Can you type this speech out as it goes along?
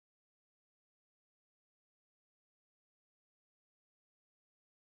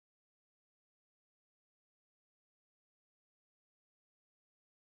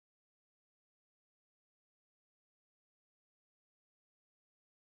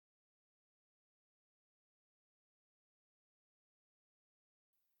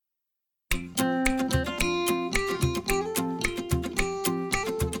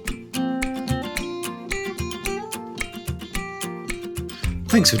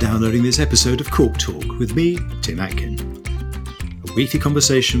Thanks for downloading this episode of Cork Talk with me, Tim Atkin. A weekly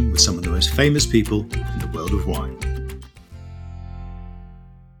conversation with some of the most famous people in the world of wine.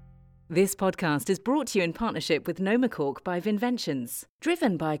 This podcast is brought to you in partnership with Noma Cork by Vinventions.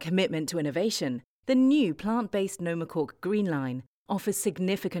 Driven by a commitment to innovation, the new plant-based Noma Cork Green Line offers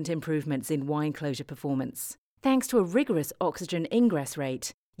significant improvements in wine closure performance. Thanks to a rigorous oxygen ingress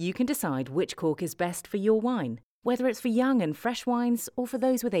rate, you can decide which cork is best for your wine, whether it's for young and fresh wines or for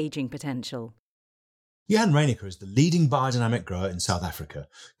those with ageing potential. Johan Reyneke is the leading biodynamic grower in South Africa,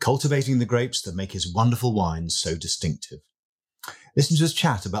 cultivating the grapes that make his wonderful wines so distinctive. Listen to us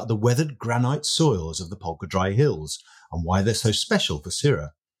chat about the weathered granite soils of the Polka Dry Hills and why they're so special for Syrah,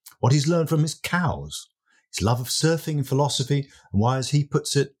 what he's learned from his cows, his love of surfing and philosophy, and why, as he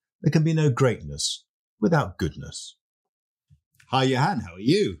puts it, there can be no greatness without goodness. Hi, Johan. How are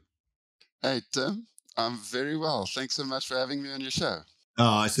you? Hey, Tim. I'm very well. Thanks so much for having me on your show.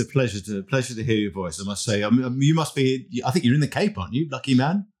 Oh, it's a pleasure to hear your voice, I must say. You must be, I think you're in the Cape, aren't you? Lucky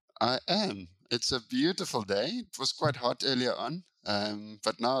man. I am. It's a beautiful day. It was quite hot earlier on,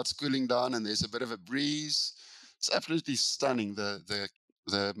 but now it's cooling down and there's a bit of a breeze. It's absolutely stunning.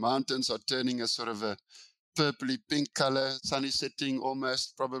 The mountains are turning a sort of a purpley pink color. Sun is setting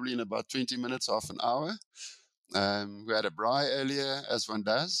almost probably in about 20 minutes, half an hour. We had a braai earlier, as one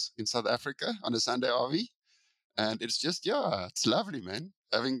does in South Africa on a Sunday Avi. And it's just, it's lovely, man.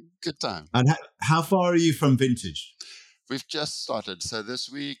 Having a good time. And how far are you from vintage? We've just started. So this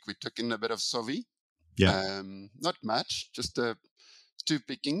week we took in a bit of Sauvy. Yeah. Not much, just 2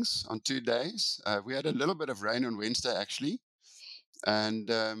 pickings on 2 days. We had a little bit of rain on Wednesday, actually. And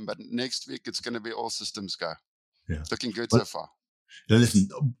but next week it's going to be all systems go. Yeah. It's looking good so far. Now listen,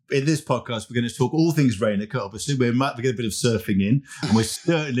 in this podcast, we're going to talk all things Reyneke. Obviously, we might get a bit of surfing in, and we're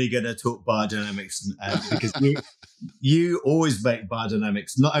certainly going to talk biodynamics because you always make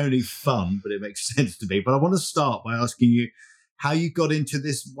biodynamics not only fun, but it makes sense to me. But I want to start by asking you how you got into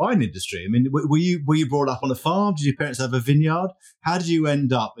this wine industry. I mean, were you brought up on a farm? Did your parents have a vineyard? How did you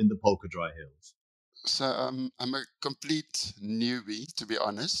end up in the Polka Dry Hills? So I'm a complete newbie, to be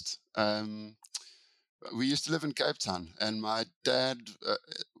honest. We used to live in Cape Town, and my dad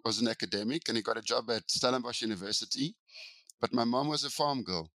was an academic, and he got a job at Stellenbosch University. But my mom was a farm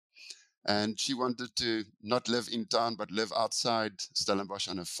girl, and she wanted to not live in town, but live outside Stellenbosch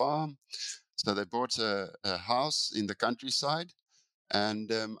on a farm. So they bought a house in the countryside,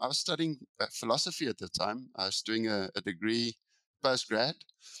 and I was studying philosophy at the time. I was doing a degree postgrad,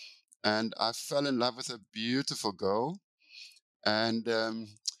 and I fell in love with a beautiful girl, and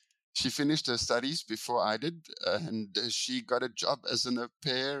she finished her studies before I did, and she got a job as an au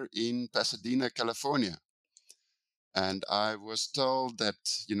pair in Pasadena, California. And I was told that,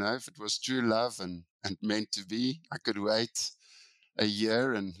 if it was true love and meant to be, I could wait a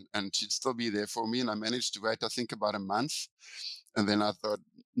year and she'd still be there for me. And I managed to wait, I think, about a month. And then I thought,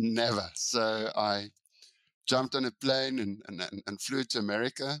 never. So I jumped on a plane and flew to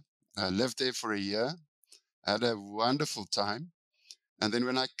America. I lived there for a year, had a wonderful time. And then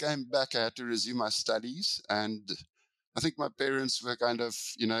when I came back, I had to resume my studies. And I think my parents were kind of,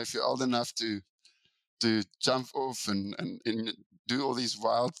 if you're old enough to jump off and do all these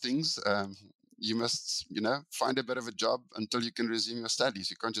wild things, you must, find a bit of a job until you can resume your studies.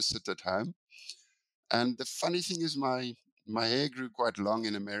 You can't just sit at home. And the funny thing is my hair grew quite long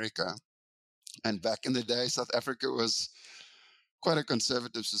in America. And back in the day, South Africa was quite a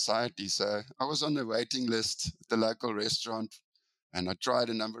conservative society. So I was on the waiting list at the local restaurant. And I tried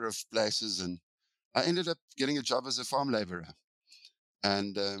a number of places, and I ended up getting a job as a farm laborer.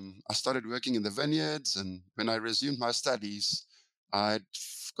 And I started working in the vineyards. And when I resumed my studies, I'd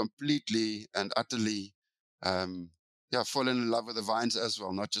completely and utterly, fallen in love with the vines as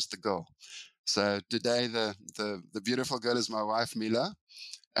well, not just the girl. So today, the beautiful girl is my wife, Mila,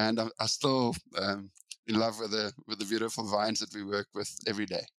 and I'm still in love with the beautiful vines that we work with every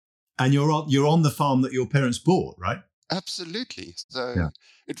day. And you're on the farm that your parents bought, right? Absolutely. So Yeah.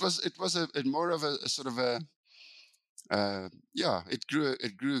 it was a more of a sort of a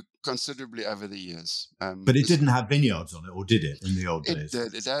it grew considerably over the years. But it didn't have vineyards on it, or did it in the old days?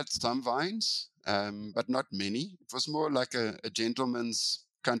 It had some vines, but not many. It was more like a gentleman's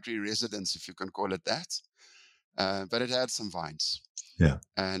country residence, if you can call it that. But it had some vines. Yeah.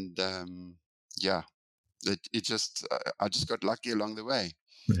 And I just got lucky along the way.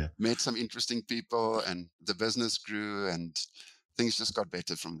 Yeah. Met some interesting people, and the business grew, and things just got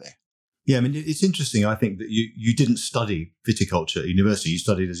better from there. Yeah, I mean, it's interesting. I think that you didn't study viticulture at university. You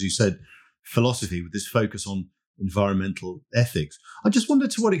studied, as you said, philosophy with this focus on environmental ethics. I just wonder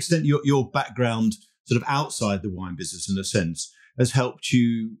to what extent your background sort of outside the wine business, in a sense, has helped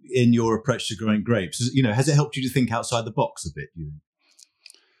you in your approach to growing grapes? Has it helped you to think outside the box a bit, do you think?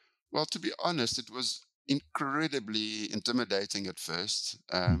 Well, to be honest, it was incredibly intimidating at first,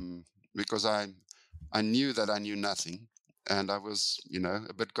 because I knew that I knew nothing, and I was,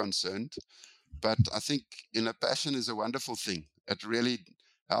 a bit concerned. But I think passion is a wonderful thing. It really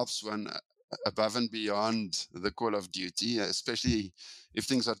helps one above and beyond the call of duty, especially if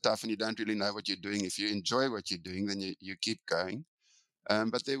things are tough and you don't really know what you're doing. If you enjoy what you're doing, then you keep going.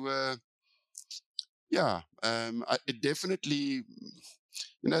 But there were, it definitely,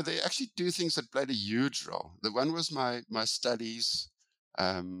 they actually do things that played a huge role. The one was my studies.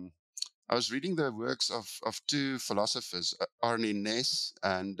 Um, I was reading the works of two philosophers, Arne Ness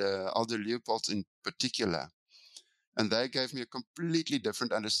and Aldo Leopold in particular. And they gave me a completely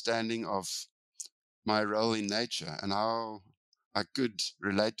different understanding of my role in nature and how I could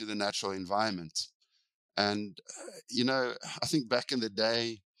relate to the natural environment. And, I think back in the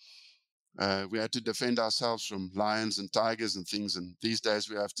day, we had to defend ourselves from lions and tigers and things. And these days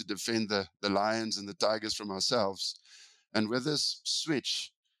we have to defend the lions and the tigers from ourselves. And with this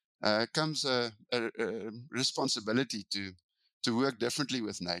switch comes a responsibility to work differently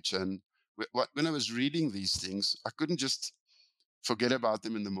with nature. And when I was reading these things, I couldn't just forget about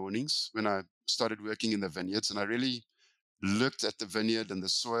them in the mornings when I started working in the vineyards. And I really looked at the vineyard and the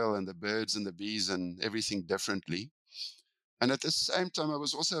soil and the birds and the bees and everything differently. And at the same time, I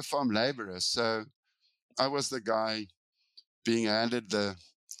was also a farm laborer. So I was the guy being handed the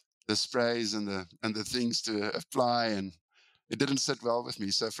sprays and the things to apply, and it didn't sit well with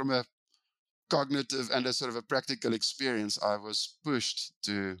me. So from a cognitive and a sort of a practical experience, I was pushed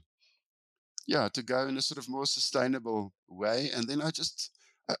to go in a sort of more sustainable way. And then I just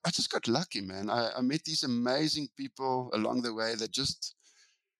got lucky, man. I met these amazing people along the way that just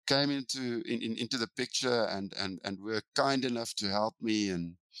came into the picture and were kind enough to help me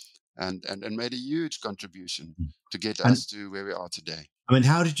and made a huge contribution to get And us to where we are today. I mean,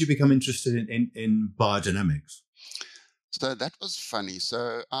 how did you become interested in biodynamics? So that was funny.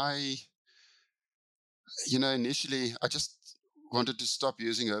 So initially I just wanted to stop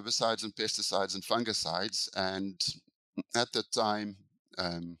using herbicides and pesticides and fungicides. And at the time,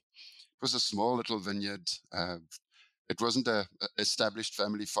 it was a small little vineyard. It wasn't a established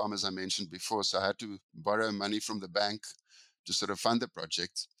family farm, as I mentioned before. So I had to borrow money from the bank to sort of fund the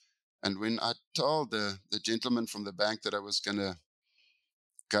project. And when I told the gentleman from the bank that I was going to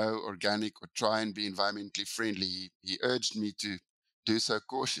go organic or try and be environmentally friendly, he urged me to do so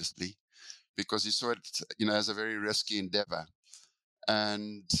cautiously because he saw it, as a very risky endeavor.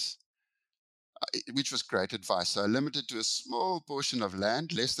 And which was great advice. So I limited to a small portion of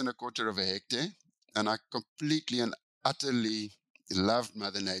land, less than a quarter of a hectare. And I completely and utterly loved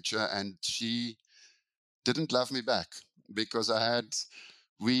Mother Nature. And she didn't love me back because I had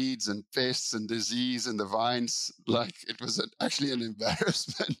weeds and pests and disease in the vines. Like it was actually an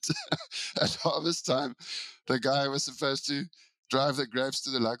embarrassment. At harvest time, the guy was supposed to drive the grapes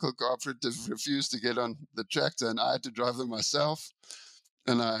to the local cooperative, refused to get on the tractor, and I had to drive them myself.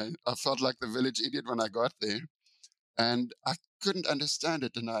 And I felt like the village idiot when I got there. And I couldn't understand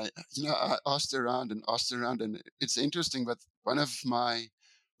it. And I asked around, and it's interesting. But one of my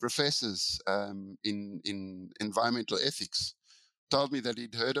professors in environmental ethics told me that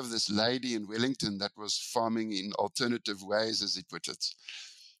he'd heard of this lady in Wellington that was farming in alternative ways, as he put it.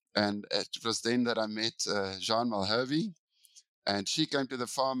 And it was then that I met Jean Malherbe, and she came to the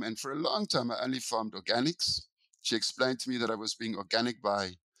farm. And for a long time, I only farmed organics. She explained to me that I was being organic by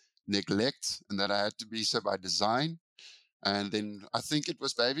neglect and that I had to be so by design. And then I think it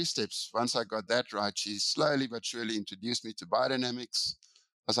was baby steps. Once I got that right, she slowly but surely introduced me to biodynamics.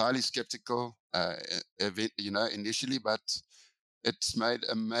 I was highly skeptical, initially, but it's made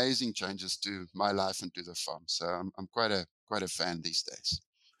amazing changes to my life and to the farm. So I'm quite a fan these days.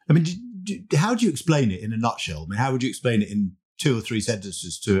 I mean, how do you explain it in a nutshell? I mean, how would you explain it in 2 or 3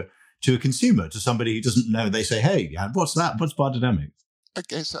 sentences to a consumer, to somebody who doesn't know? They say, "Hey, what's that? What's biodynamics?"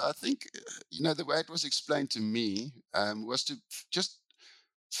 Okay, so I think the way it was explained to me was to just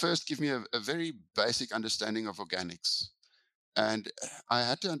first give me a very basic understanding of organics. And I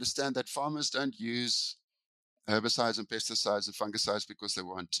had to understand that farmers don't use herbicides and pesticides and fungicides because they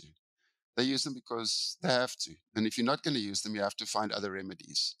want to. They use them because they have to. And if you're not going to use them, you have to find other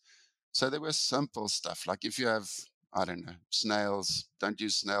remedies. So there was simple stuff like if you have, I don't know, snails, don't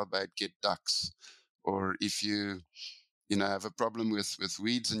use snail bait, get ducks. Or if you have a problem with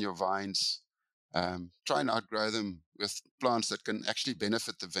weeds in your vines, try and outgrow them with plants that can actually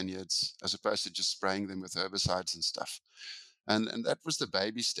benefit the vineyards as opposed to just spraying them with herbicides and stuff. And that was the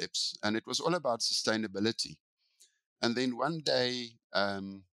baby steps. And it was all about sustainability. And then one day,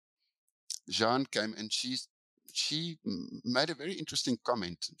 Johan came and she made a very interesting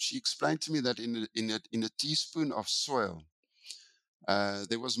comment. She explained to me that in a teaspoon of soil,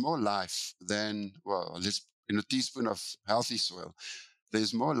 there was more life than, well, in a teaspoon of healthy soil,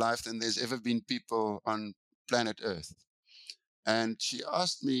 there's more life than there's ever been people on planet Earth. And she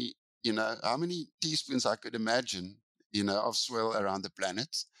asked me, how many teaspoons I could imagine, of soil around the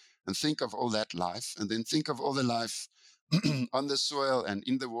planet, and think of all that life, and then think of all the life on the soil and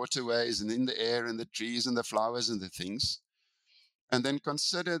in the waterways and in the air and the trees and the flowers and the things. And then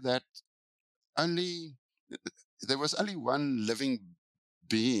consider that only there was only one living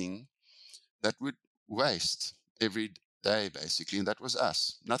being that would waste every day, basically, and that was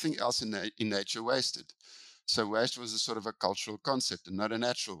us. Nothing else in nature wasted. So waste was a sort of a cultural concept and not a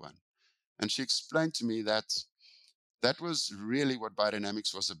natural one. And she explained to me that that was really what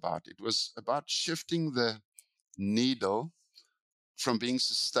biodynamics was about. It was about shifting the needle from being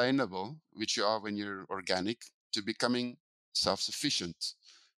sustainable, which you are when you're organic, to becoming self-sufficient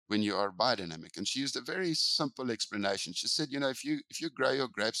when you are biodynamic. And she used a very simple explanation. She said, if you grow your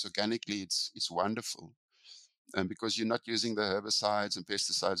grapes organically, it's wonderful. And because you're not using the herbicides and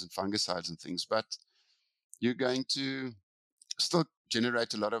pesticides and fungicides and things, but you're going to still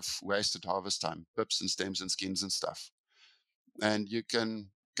generate a lot of waste at harvest time, pips and stems and skins and stuff. And you can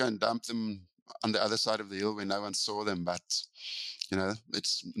go and dump them on the other side of the hill where no one saw them, but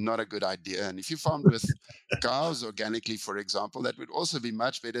it's not a good idea. And if you farmed with cows organically, for example, that would also be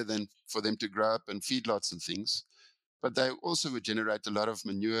much better than for them to grow up in feedlots and things. But they also would generate a lot of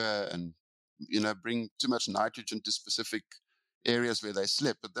manure and bring too much nitrogen to specific areas where they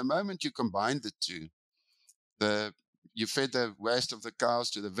sleep. But the moment you combine the two, you fed the waste of the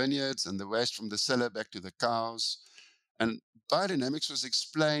cows to the vineyards and the waste from the cellar back to the cows. And biodynamics was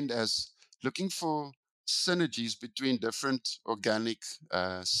explained as looking for synergies between different organic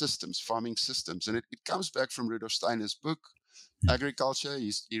systems, farming systems. And it comes back from Rudolf Steiner's book, Agriculture.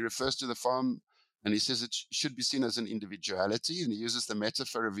 He refers to the farm and he says it should be seen as an individuality. And he uses the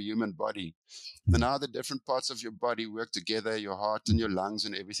metaphor of a human body and how the different parts of your body work together, your heart and your lungs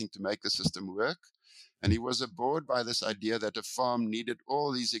and everything to make the system work. And he was aboard by this idea that a farm needed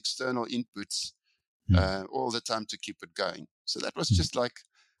all these external inputs all the time to keep it going. So that was just like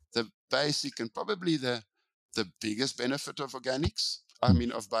the basic and probably the biggest benefit of organics,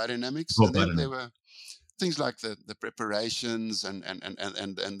 of biodynamics. And then there were things like the preparations and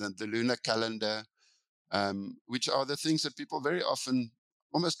the lunar calendar, which are the things that people very often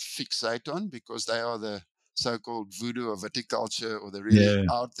almost fixate on because they are the so-called voodoo of viticulture or the really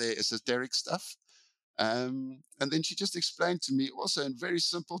out there esoteric stuff. And then she just explained to me also in very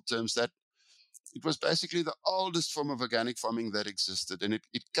simple terms that it was basically the oldest form of organic farming that existed. And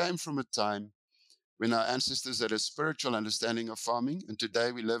it came from a time when our ancestors had a spiritual understanding of farming. And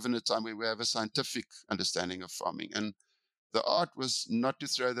today we live in a time where we have a scientific understanding of farming. And the art was not to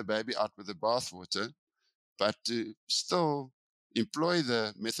throw the baby out with the bathwater, but to still employ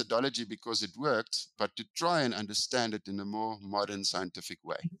the methodology because it worked, but to try and understand it in a more modern scientific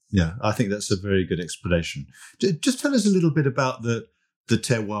way. Yeah, I think that's a very good explanation. Just tell us a little bit about the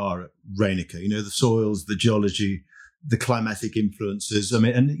terroir at Reyneke, the soils, the geology, the climatic influences. I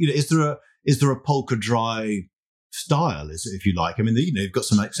mean, and is there a polka dry style, if you like? I mean, you've got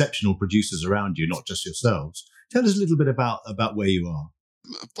some exceptional producers around you, not just yourselves. Tell us a little bit about where you are.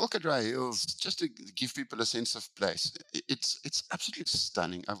 Polka dry hills, just to give people a sense of place, it's absolutely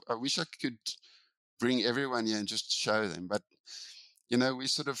stunning. I wish I could bring everyone here and just show them, but we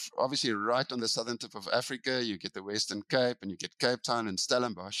sort of obviously right on the southern tip of Africa. You get the Western Cape and you get Cape Town and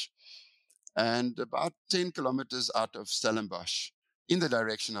Stellenbosch. And about 10 kilometers out of Stellenbosch, in the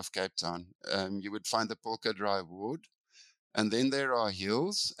direction of Cape Town, you would find the Polka Dry Ward. And then there are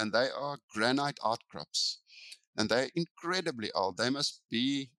hills, and they are granite outcrops. And they're incredibly old. They must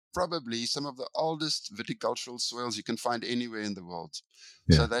be probably some of the oldest viticultural soils you can find anywhere in the world.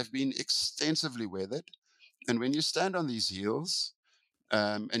 Yeah. So they've been extensively weathered. And when you stand on these hills,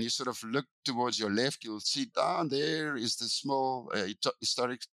 and you sort of look towards your left, you'll see down there is the small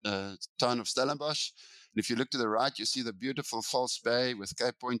historic town of Stellenbosch. And if you look to the right, you see the beautiful False Bay with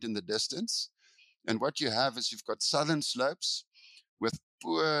Cape Point in the distance. And what you have is you've got southern slopes with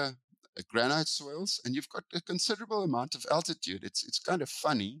poor granite soils, and you've got a considerable amount of altitude. It's kind of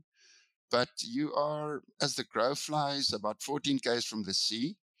funny, but you are, as the crow flies, about 14 k's from the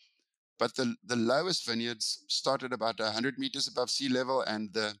sea. But the lowest vineyards start at about 100 meters above sea level,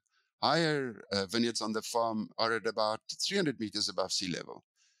 and the higher vineyards on the farm are at about 300 meters above sea level.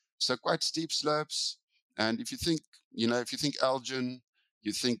 So quite steep slopes. And if you think Elgin,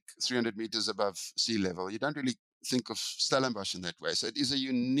 you think 300 meters above sea level. You don't really think of Stellenbosch in that way. So it is a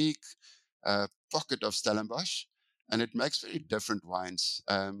unique pocket of Stellenbosch, and it makes very different wines.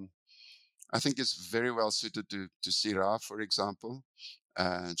 I think it's very well suited to Syrah, for example,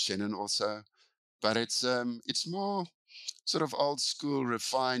 Chenin also. But it's more sort of old school,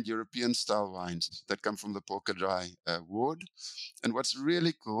 refined European style wines that come from the Porkerdry ward. And what's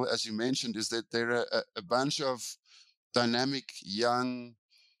really cool, as you mentioned, is that there are a bunch of dynamic, young,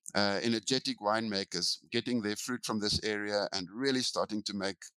 energetic winemakers getting their fruit from this area and really starting to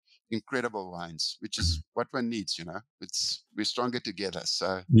make incredible wines, which is what one needs. We're stronger together.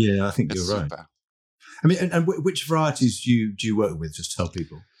 So Yeah, I think it's you're right. super. I mean, and which varieties do you work with? Just tell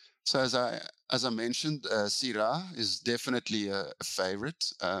people. So as I mentioned, Syrah is definitely a favorite.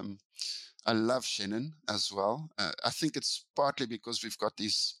 I love Chenin as well. I think it's partly because we've got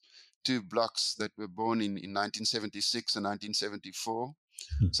these two blocks that were born in 1976 and 1974.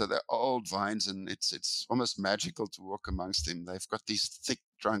 So they're old vines, and it's almost magical to walk amongst them. They've got these thick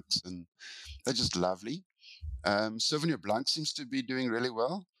trunks, and they're just lovely. Sauvignon Blanc seems to be doing really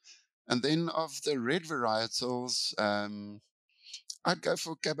well. And then of the red varietals, I'd go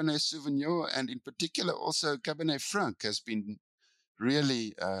for Cabernet Sauvignon, and in particular also Cabernet Franc has been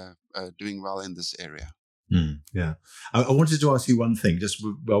really doing well in this area. Yeah. I wanted to ask you one thing, just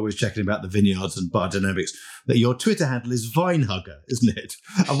while we were checking about the vineyards and biodynamics, that your Twitter handle is Vinehugger, isn't it?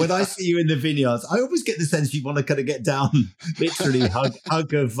 And when I see you in the vineyards, I always get the sense you want to kind of get down, literally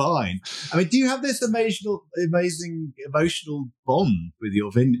hug a vine. I mean, do you have this amazing emotional bond with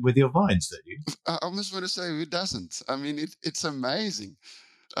your vines, don't you? I almost want to say, who doesn't? I mean, it's amazing.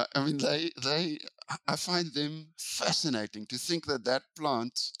 I mean, I find them fascinating to think that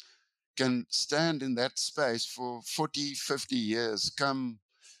plant can stand in that space for 40, 50 years, come,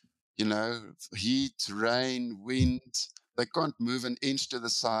 heat, rain, wind. They can't move an inch to the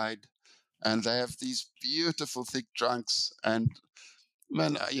side. And they have these beautiful thick trunks. And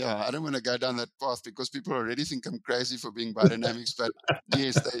man, I don't want to go down that path because people already think I'm crazy for being biodynamics. But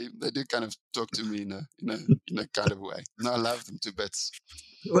yes, they do kind of talk to me in a kind of way. And I love them to bits.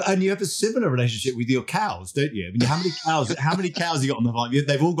 And you have a similar relationship with your cows, don't you? I mean, how many cows you got on the farm?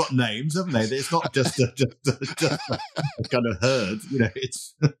 They've all got names, haven't they? It's not just a kind of herd.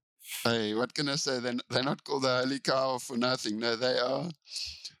 It's. Hey, what can I say? They're not called the holy cow for nothing. No,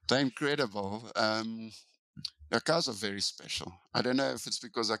 they're incredible. Their cows are very special. I don't know if it's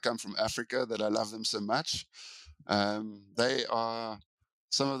because I come from Africa that I love them so much. They are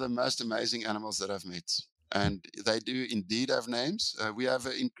some of the most amazing animals that I've met. And they do indeed have names. We have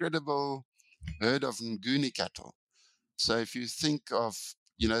an incredible herd of Nguni cattle. So if you think of,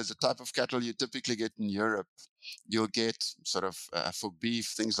 the type of cattle you typically get in Europe, you'll get sort of for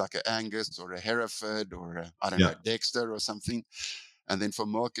beef, things like an Angus or a Hereford or a Dexter or something. And then for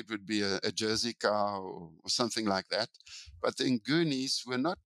milk, it would be a Jersey cow or something like that. But the Ngunis were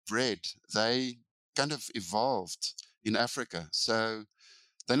not bred. They kind of evolved in Africa. So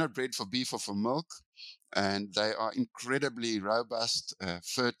they're not bred for beef or for milk. And they are incredibly robust,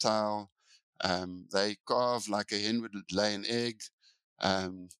 fertile. They calve like a hen would lay an egg.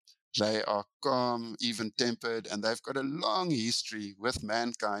 They are calm, even-tempered, and they've got a long history with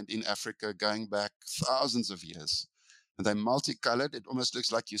mankind in Africa going back thousands of years. And they're multicolored. It almost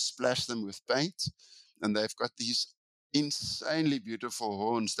looks like you splash them with paint. And they've got these insanely beautiful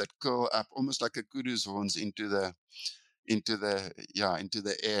horns that curl up almost like a kudu's horns into the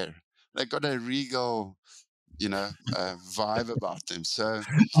air. They've got a regal, vibe about them. So,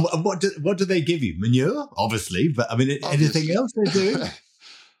 what do they give you? Manure, obviously, but I mean, anything else they're doing?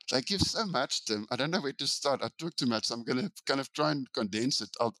 They give so much, Tim. I don't know where to start. I talk too much, so I'm going to kind of try and condense it.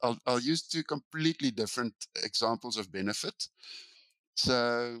 I'll use two completely different examples of benefit.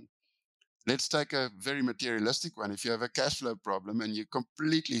 So let's take a very materialistic one. If you have a cash flow problem and you're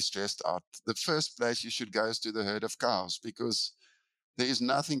completely stressed out, the first place you should go is to the herd of cows, because there is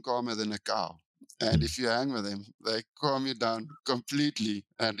nothing calmer than a cow. And if you hang with them, they calm you down completely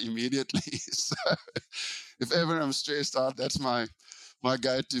and immediately. So if ever I'm stressed out, that's my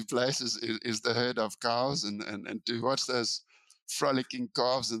go-to place is the herd of cows, and to watch those frolicking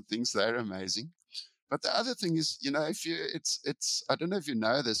calves and things. They're amazing. But the other thing is, it's I don't know if you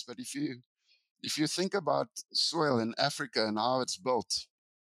know this, but if you think about soil in Africa and how it's built,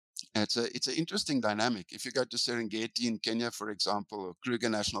 it's an interesting dynamic. If you go to Serengeti in Kenya, for example, or Kruger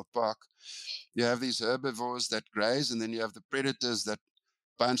National Park, you have these herbivores that graze, and then you have the predators that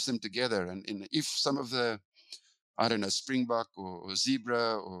bunch them together. And if some of the, springbok or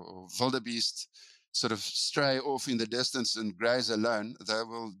zebra or wildebeest sort of stray off in the distance and graze alone, they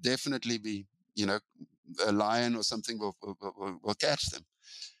will definitely be, a lion or something will catch them.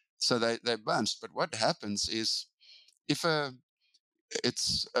 So they bunched. But what happens is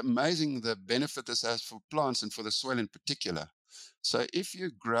it's amazing the benefit this has for plants and for the soil in particular. So if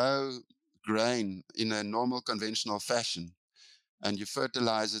you grow grain in a normal conventional fashion and you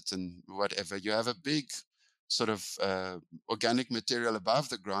fertilize it and whatever, you have a big sort of organic material above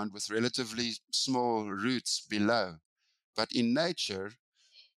the ground with relatively small roots below. But in nature,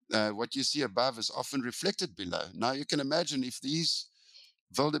 what you see above is often reflected below. Now you can imagine if these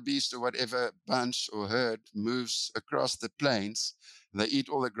wildebeest or whatever bunch or herd moves across the plains, they eat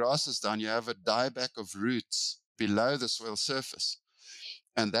all the grasses down, you have a dieback of roots below the soil surface.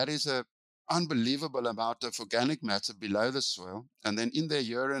 And that is a unbelievable amount of organic matter below the soil. And then in their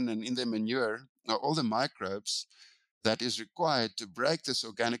urine and in their manure are all the microbes that is required to break this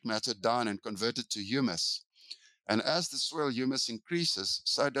organic matter down and convert it to humus. And as the soil humus increases,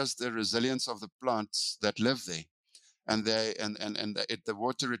 so does the resilience of the plants that live there. And the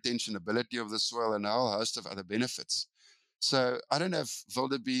water retention ability of the soil and a whole host of other benefits. So I don't have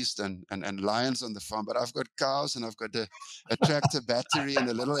wildebeest and lions on the farm, but I've got cows and I've got a tractor battery and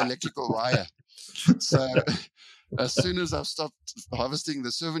a little electrical wire. So as soon as I've stopped harvesting the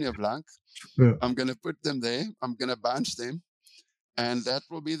Sauvignon Blanc, I'm going to put them there. I'm going to bunch them. And that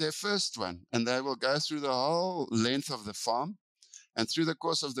will be their first one. And they will go through the whole length of the farm. And through the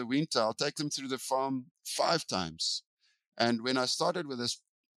course of the winter, I'll take them through the farm 5 times. And when I started with this,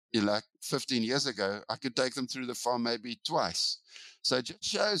 like 15 years ago, I could take them through the farm maybe twice. So it just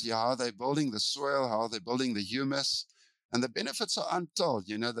shows you how they're building the soil, how they're building the humus. And the benefits are untold.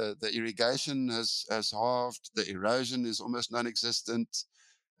 You know, the irrigation has halved, the erosion is almost non-existent.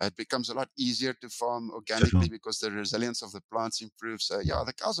 It becomes a lot easier to farm organically because the resilience of the plants improves. So yeah,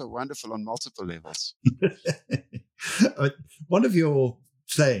 the cows are wonderful on multiple levels. One of your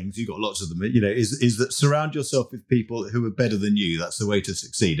sayings, you've got lots of them, is that surround yourself with people who are better than you. That's the way to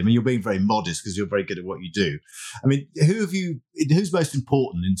succeed. I mean, you're being very modest because you're very good at what you do. I mean, who's most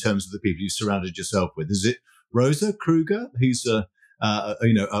important in terms of the people you've surrounded yourself with? Is it Rosa Kruger, who's a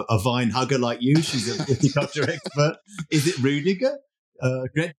vine hugger like you? She's a viticulture expert. Is it Reyneke?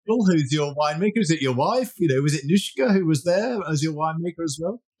 Gretchen, who's your winemaker? Is it your wife? Was it Nushka who was there as your winemaker as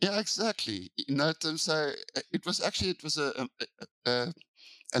well? Yeah, exactly. So it was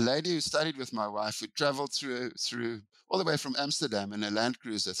a lady who studied with my wife who traveled through all the way from Amsterdam in a Land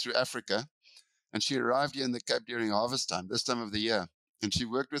Cruiser through Africa. And she arrived here in the Cape during harvest time, this time of the year. And she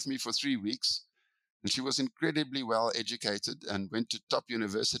worked with me for 3 weeks. And she was incredibly well educated and went to top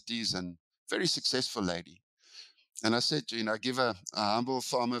universities and very successful lady. And I said, give a humble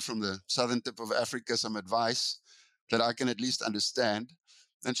farmer from the southern tip of Africa some advice that I can at least understand.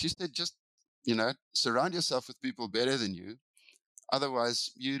 And she said, just, surround yourself with people better than you.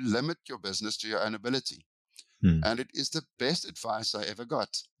 Otherwise, you limit your business to your own ability. And it is the best advice I ever got.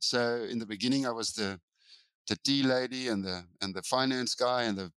 So in the beginning, I was the tea lady and the finance guy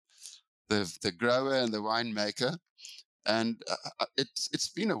and the grower and the winemaker. And it's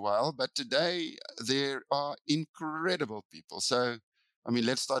been a while, but today there are incredible people. So, I mean,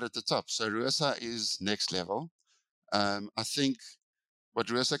 let's start at the top. So Rosa is next level. I think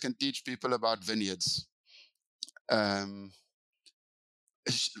what Rosa can teach people about vineyards.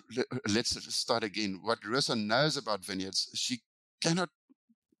 Let's start again. What Rosa knows about vineyards, she cannot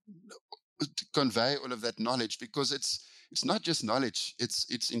convey all of that knowledge because it's not just knowledge,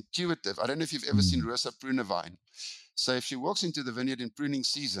 it's intuitive. I don't know if you've ever seen Rosa prune a vine. So if she walks into the vineyard in pruning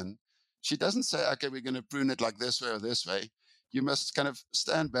season, she doesn't say, okay, we're going to prune it like this way or this way. You must kind of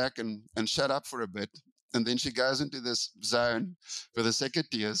stand back and shut up for a bit. And then she goes into this zone with the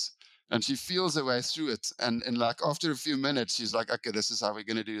secateurs and she feels her way through it. And like after a few minutes, she's like, okay, this is how we're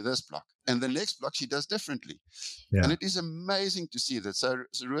going to do this block. And the next block she does differently. Yeah. And it is amazing to see that. So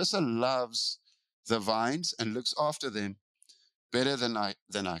Rosa loves the vines and looks after them better than I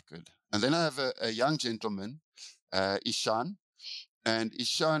could. And then I have a young gentleman, Ishan. And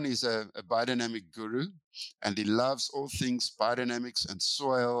Ishan is a biodynamic guru, and he loves all things biodynamics and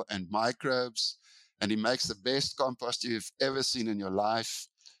soil and microbes. And he makes the best compost you've ever seen in your life.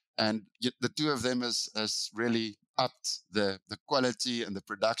 And the two of them has really upped the quality and the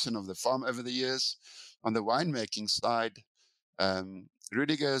production of the farm over the years. On the winemaking side,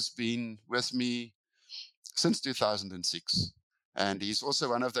 Reyneke has been with me since 2006. And he's also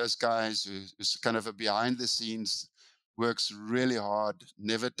one of those guys who's kind of a behind the scenes, works really hard,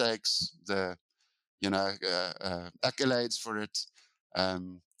 never takes the, accolades for it.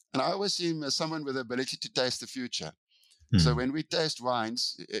 And I always see him as someone with the ability to taste the future. So when we taste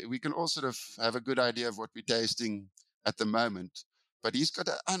wines, we can all sort of have a good idea of what we're tasting at the moment. But he's got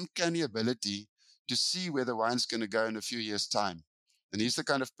an uncanny ability to see where the wine's going to go in a few years' time. And he's the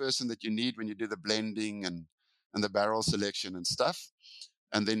kind of person that you need when you do the blending and and the barrel selection and stuff.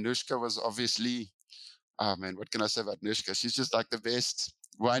 And then Nushka was obviously, oh man, what can I say about Nushka? She's just like the best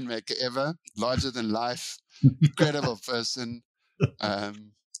winemaker ever, larger than life, incredible person.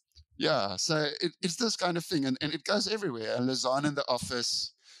 Um, yeah, so it's this kind of thing, and it goes everywhere. And Lazan in the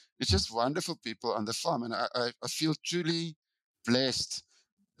office, it's just wonderful people on the farm, and I feel truly blessed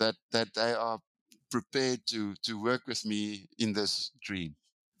that they are prepared to work with me in this dream.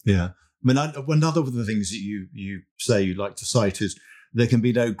 Yeah. I mean, another of the things that you say you like to cite is there can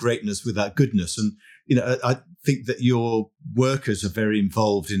be no greatness without goodness. And, I think that your workers are very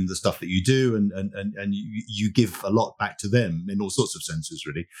involved in the stuff that you do, and you give a lot back to them in all sorts of senses,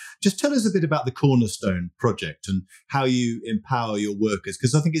 really. Just tell us a bit about the Cornerstone project and how you empower your workers,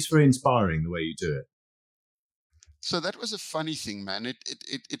 because I think it's very inspiring the way you do it. So that was a funny thing, man. It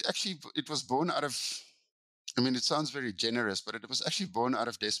actually, it was born out of, I mean, it sounds very generous, but it was actually born out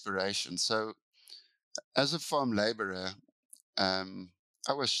of desperation. So as a farm laborer,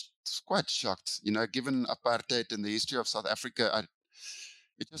 I was quite shocked, given apartheid in the history of South Africa.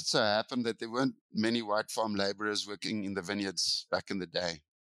 It just so happened that there weren't many white farm laborers working in the vineyards back in the day.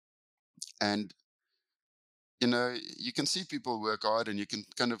 And, you can see people work hard and you can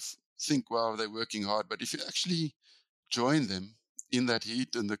kind of think, wow, they're working hard. But if you actually join them in that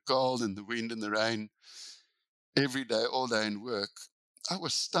heat and the cold and the wind and the rain every day, all day in work, I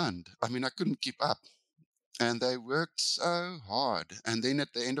was stunned. I mean, I couldn't keep up. And they worked so hard. And then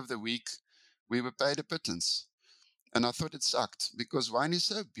at the end of the week, we were paid a pittance. And I thought it sucked because wine is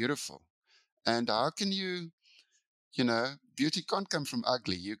so beautiful. And how can beauty can't come from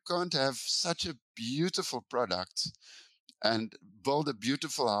ugly. You can't have such a beautiful product and build a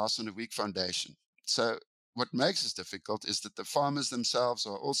beautiful house on a weak foundation. So what makes this difficult is that the farmers themselves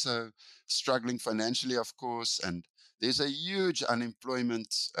are also struggling financially, of course, and there's a huge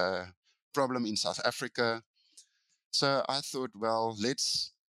unemployment problem in South Africa. So I thought, well,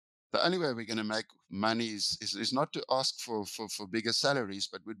 the only way we're going to make money is not to ask for bigger salaries,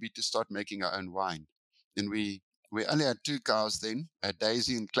 but would be to start making our own wine. And we only had 2 cows then,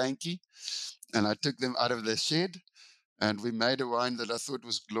 Daisy and Clanky, and I took them out of the shed and we made a wine that I thought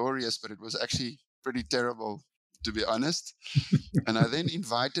was glorious, but it was actually pretty terrible, to be honest. And I then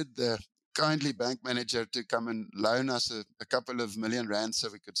invited the kindly bank manager to come and loan us a couple of million rand so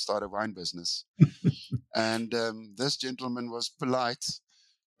we could start a wine business. And this gentleman was polite,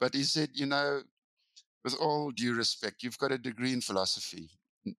 but he said, with all due respect, you've got a degree in philosophy,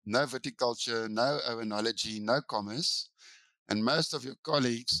 no viticulture, no oenology, no commerce, and most of your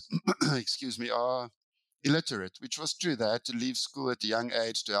colleagues, excuse me, are illiterate, which was true. They had to leave school at a young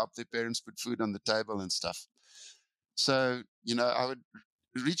age to help their parents put food on the table and stuff. So, I would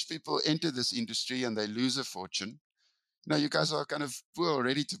rich people enter this industry and they lose a fortune. You guys are kind of poor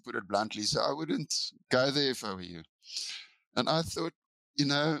already, to put it bluntly, so I wouldn't go there if I were you. And I thought,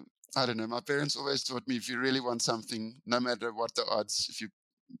 I don't know, my parents always taught me if you really want something, no matter what the odds, if you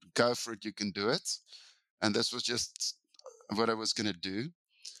go for it, you can do it. And this was just what I was going to do.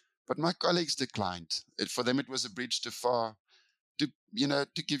 But my colleagues declined. For them, it was a bridge too far. To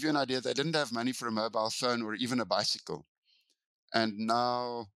give you an idea, they didn't have money for a mobile phone or even a bicycle. And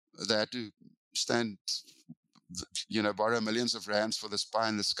now they had to borrow millions of rands for this pie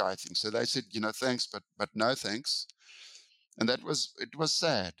in the sky thing. So they said, thanks, but no thanks. And it was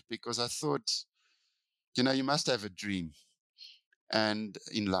sad because I thought, you must have a dream and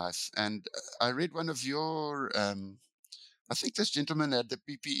in life. And I read one of your, I think this gentleman had the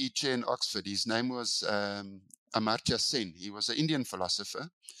PPE chair in Oxford. His name was Amartya Sen. He was an Indian philosopher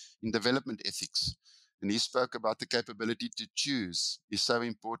in development ethics. And he spoke about the capability to choose is so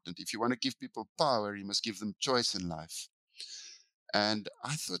important. If you want to give people power, you must give them choice in life. And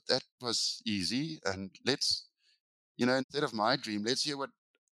I thought that was easy. And let's, instead of my dream, let's hear what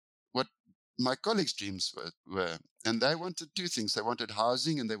my colleagues' dreams were. And they wanted 2 things. They wanted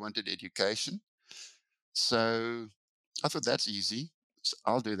housing and they wanted education. So I thought that's easy. So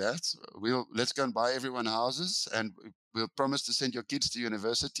I'll do that. Let's go and buy everyone houses and we'll promise to send your kids to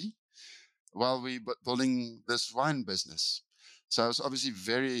university while we're building this wine business. So I was obviously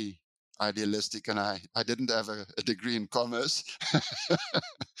very idealistic and I didn't have a degree in commerce.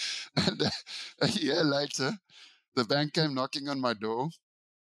 And a year later, the bank came knocking on my door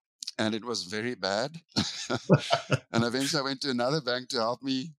and it was very bad. And eventually I went to another bank to help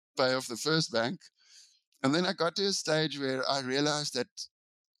me pay off the first bank. And then I got to a stage where I realized that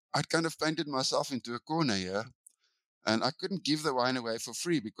I'd kind of painted myself into a corner here and I couldn't give the wine away for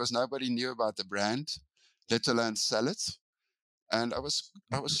free because nobody knew about the brand, let alone sell it. And I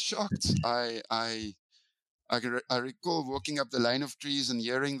was shocked. I I recall walking up the lane of trees and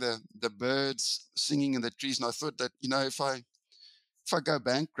hearing the birds singing in the trees. And I thought that, if I go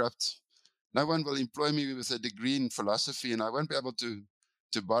bankrupt, no one will employ me with a degree in philosophy, and I won't be able to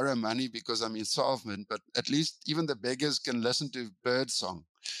borrow money because I'm insolvent. But at least even the beggars can listen to bird song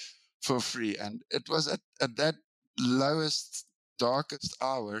for free. And it was at that lowest, darkest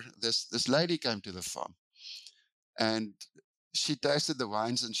hour, this lady came to the farm, and she tasted the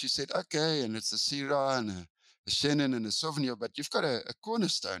wines, and she said, "Okay, and it's a Syrah and a Chenin and a Sauvignon, but you've got a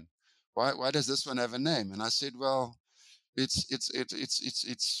cornerstone. Why does this one have a name?" And I said, "Well, it's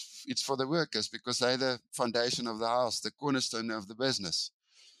for the workers because they're the foundation of the house, the cornerstone of the business."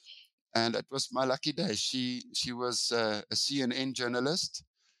 And it was my lucky day. She was a CNN journalist,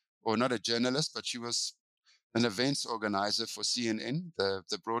 or not a journalist, but she was an events organizer for CNN,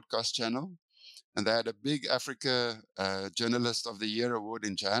 the broadcast channel. And they had a big Africa Journalist of the Year award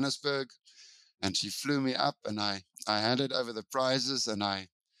in Johannesburg. And she flew me up, and I handed over the prizes, and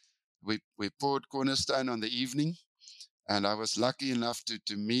we poured Cornerstone on the evening. And I was lucky enough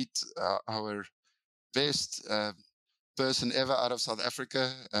to meet our best person ever out of South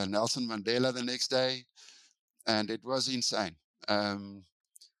Africa, Nelson Mandela, the next day. And it was insane.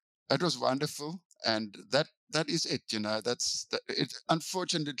 It was wonderful. And that is it, that's it.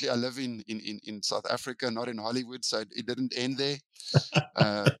 Unfortunately, I live in South Africa, not in Hollywood, so it didn't end there.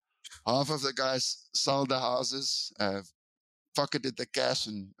 Half of the guys sold the houses, pocketed the cash,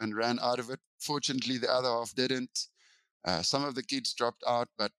 and ran out of it. Fortunately, the other half didn't. Some of the kids dropped out,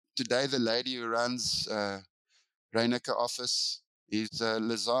 but today the lady who runs Reyneke office is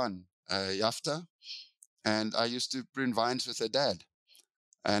Lizanne Jafta, and I used to print vines with her dad.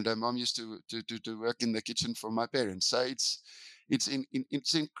 And her mom used to work in the kitchen for my parents. So it's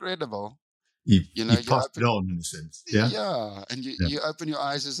incredible. You You passed it open, on in a sense. Yeah. yeah, and Yeah. you open your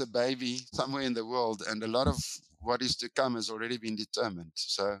eyes as a baby somewhere in the world, and a lot of what is to come has already been determined.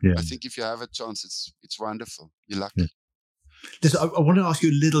 So Yeah. I think if you have a chance, it's wonderful. You're lucky. Yeah. I want to ask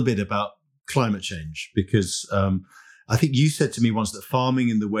you a little bit about climate change, because I think you said to me once that farming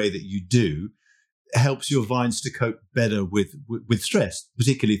in the way that you do helps your vines to cope better with stress,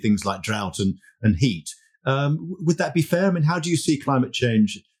 particularly things like drought and heat. Would that be fair? I mean, how do you see climate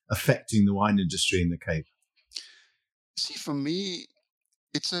change affecting the wine industry in the Cape? See, for me,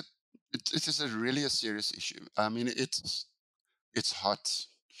 it is really a serious issue. I mean, it's hot.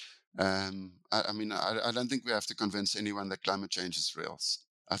 I mean, I don't think we have to convince anyone that climate change is real.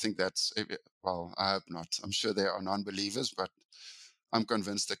 I think well, I hope not. I'm sure there are non-believers, but I'm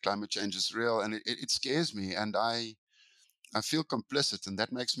convinced that climate change is real, and it scares me, and I feel complicit, and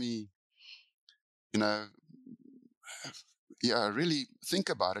that makes me, you know, really think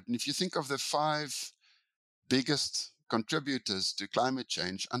about it. And if you think of the 5 biggest contributors to climate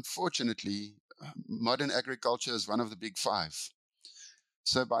change, unfortunately, modern agriculture is one of the big 5.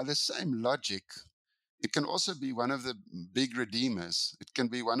 So by the same logic, it can also be one of the big redeemers. It can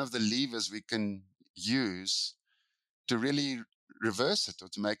be one of the levers we can use to really reverse it or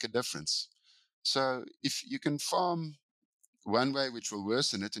to make a difference. So if you can farm one way, which will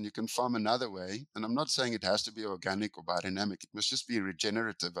worsen it, and you can farm another way, and I'm not saying it has to be organic or biodynamic, it must just be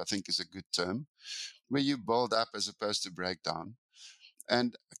regenerative, I think is a good term, where you build up as opposed to break down.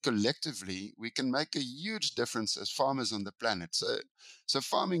 And collectively, we can make a huge difference as farmers on the planet. So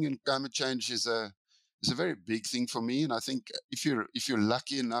farming and climate change is a very big thing for me. And I think if you're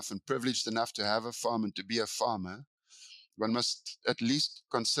lucky enough and privileged enough to have a farm and to be a farmer, one must at least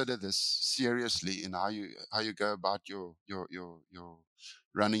consider this seriously in how you go about your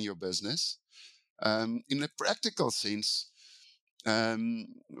running your business. In a practical sense,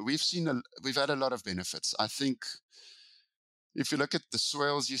 we've had a lot of benefits. I think if you look at the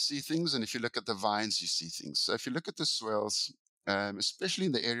soils, you see things, and if you look at the vines, you see things. So if you look at the soils, especially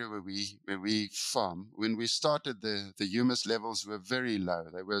in the area where we farm, when we started, the humus levels were very low.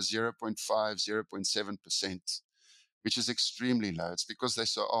 They were 0.5, 0.7%, which is extremely low. It's because they're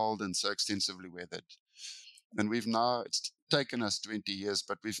so old and so extensively weathered. And it's taken us 20 years,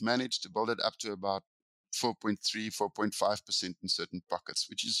 but we've managed to build it up to about 4.3, 4.5% in certain pockets,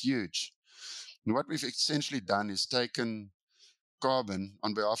 which is huge. And what we've essentially done is taken carbon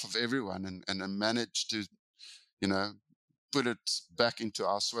on behalf of everyone and manage to, put it back into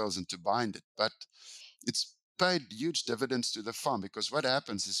our soils and to bind it. But it's paid huge dividends to the farm, because what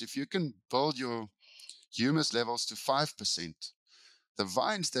happens is if you can build your humus levels to 5%, the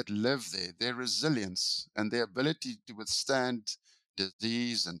vines that live there, their resilience and their ability to withstand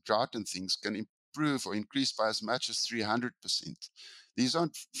disease and drought and things can improve or increase by as much as 300%. These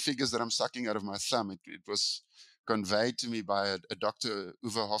aren't figures that I'm sucking out of my thumb. It was conveyed to me by a Dr.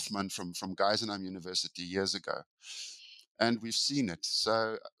 Uwe Hoffmann from Geisenheim University years ago. And we've seen it.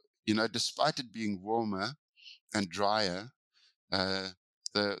 So, despite it being warmer and drier,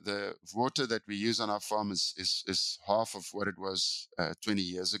 the water that we use on our farm is half of what it was 20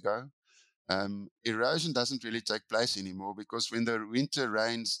 years ago. Erosion doesn't really take place anymore because when the winter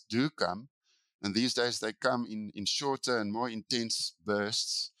rains do come, and these days they come in shorter and more intense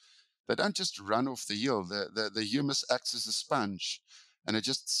bursts, they don't just run off the hill. The humus acts as a sponge, and it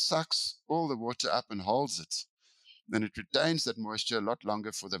just sucks all the water up and holds it. And it retains that moisture a lot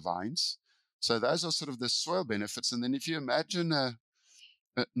longer for the vines. So those are sort of the soil benefits. And then if you imagine an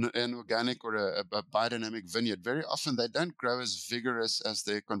organic or a biodynamic vineyard, very often they don't grow as vigorous as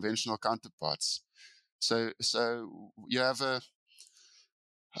their conventional counterparts. So you have a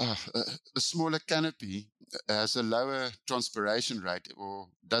smaller canopy, has a lower transpiration rate, or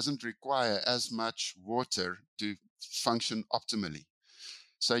doesn't require as much water to function optimally.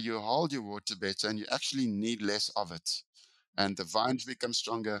 So you hold your water better and you actually need less of it. And the vines become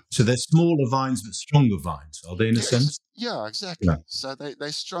stronger. So they're smaller vines but stronger vines, are they, in a sense? Yeah, exactly. Yeah. So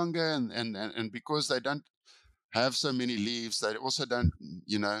they're stronger, and because they don't have so many leaves, they also don't,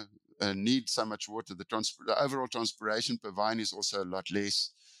 need so much water. The overall transpiration per vine is also a lot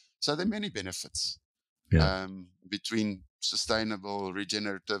less. So there are many benefits between sustainable,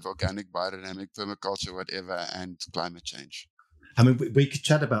 regenerative, organic, biodynamic, permaculture, whatever, and climate change. I mean, we could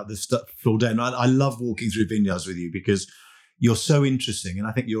chat about this stuff all day. And I love walking through vineyards with you because you're so interesting. And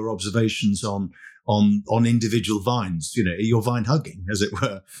I think your observations on individual vines, you're vine hugging, as it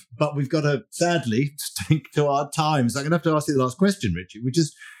were. But we've got to sadly stick to our times. I'm going to have to ask you the last question, Richie, which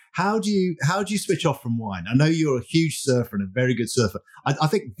is, how do you switch off from wine? I know you're a huge surfer and a very good surfer. I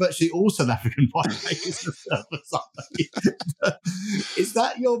think virtually all South African winemakers are surfers. Is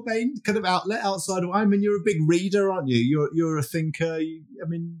that your main kind of outlet outside of wine? I mean, you're a big reader, aren't you? You're a thinker.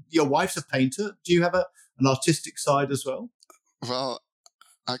 Your wife's a painter. Do you have an artistic side as well? Well,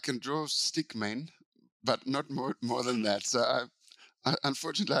 I can draw stick men, but not more than that. So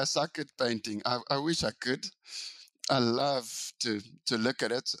unfortunately, I suck at painting. I wish I could. I love to look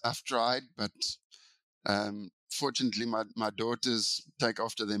at it. I've tried, but fortunately, my daughters take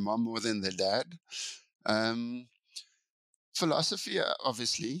after their mom more than their dad. Philosophy,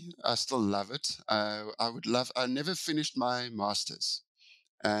 obviously, I still love it. I never finished my master's,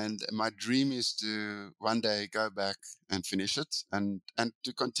 and my dream is to one day go back and finish it and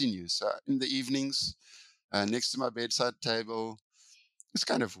to continue. So in the evenings, next to my bedside table, it's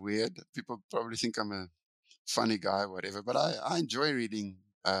kind of weird. People probably think I'm a funny guy, whatever, but I enjoy reading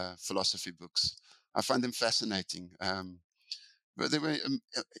philosophy books. I find them fascinating. But they were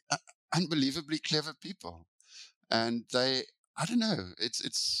unbelievably clever people, and I don't know,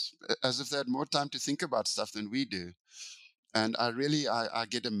 it's as if they had more time to think about stuff than we do. And I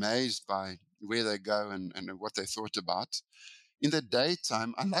get amazed by where they go and what they thought about. In the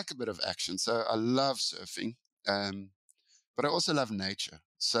daytime, I like a bit of action, so I love surfing, but I also love nature.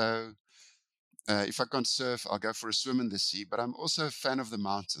 So if I can't surf, I'll go for a swim in the sea. But I'm also a fan of the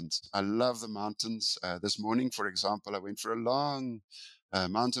mountains. I love the mountains. This morning, for example, I went for a long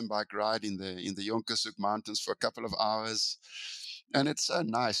mountain bike ride in the Jonkeshoek Mountains for a couple of hours. And it's so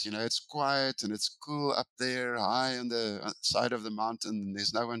nice, it's quiet and it's cool up there, high on the side of the mountain. And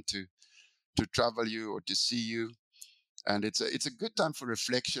there's no one to trouble you or to see you. And it's a good time for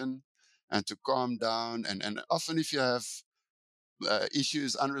reflection and to calm down. And often if you have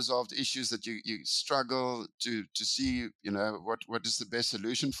unresolved issues that you struggle to see, what is the best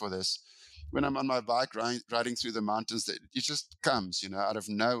solution for this. When I'm on my bike riding through the mountains, it just comes, out of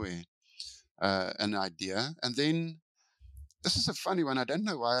nowhere, an idea. And then this is a funny one. I don't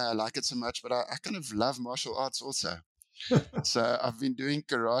know why I like it so much, but I kind of love martial arts also. So I've been doing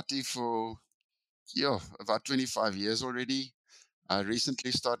karate for about 25 years already. I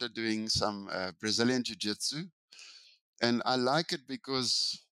recently started doing some Brazilian jiu-jitsu. And I like it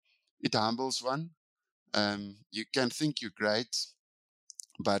because it humbles one. You can think you're great,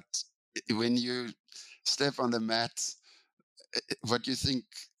 but when you step on the mat, what you think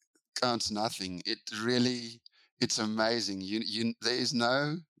counts nothing. It's amazing. There is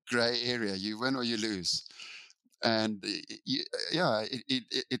no gray area. You win or you lose, and it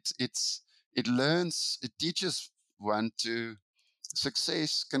teaches one to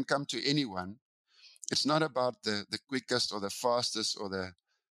success can come to anyone. It's not about the quickest or the fastest or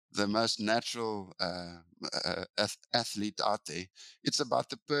the most natural athlete out there. It's about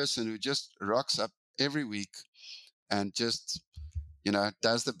the person who just rocks up every week and just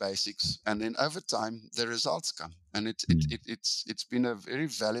does the basics, and then over time the results come. And it's been a very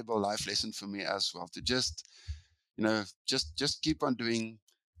valuable life lesson for me as well, to just just keep on doing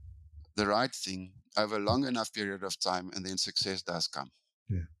the right thing over a long enough period of time, and then success does come.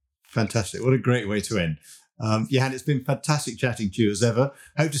 Yeah, fantastic. What a great way to end. Johan, it's been fantastic chatting to you as ever.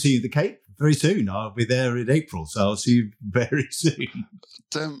 Hope to see you at the Cape very soon. I'll be there in April, so I'll see you very soon.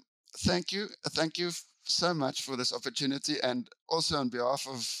 Tim, thank you. Thank you so much for this opportunity, and also on behalf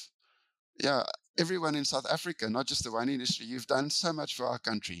of everyone in South Africa, not just the wine industry. You've done so much for our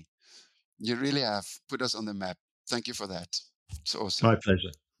country. You really have put us on the map. Thank you for that. It's awesome. My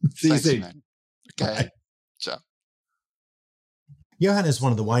pleasure. See you soon. Man. Okay. Bye. Ciao. Johan is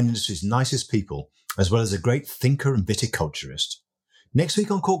one of the wine industry's nicest people, as well as a great thinker and viticulturist. Next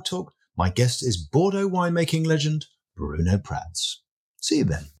week on Cork Talk, my guest is Bordeaux winemaking legend Bruno Prats. See you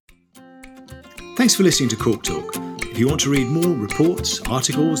then. Thanks for listening to Cork Talk. If you want to read more reports,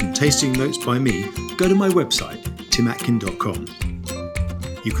 articles and tasting notes by me, go to my website, timatkin.com.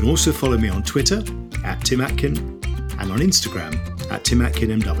 You can also follow me on Twitter @timatkin and on Instagram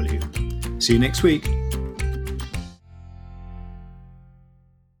 @timatkinmw. See you next week.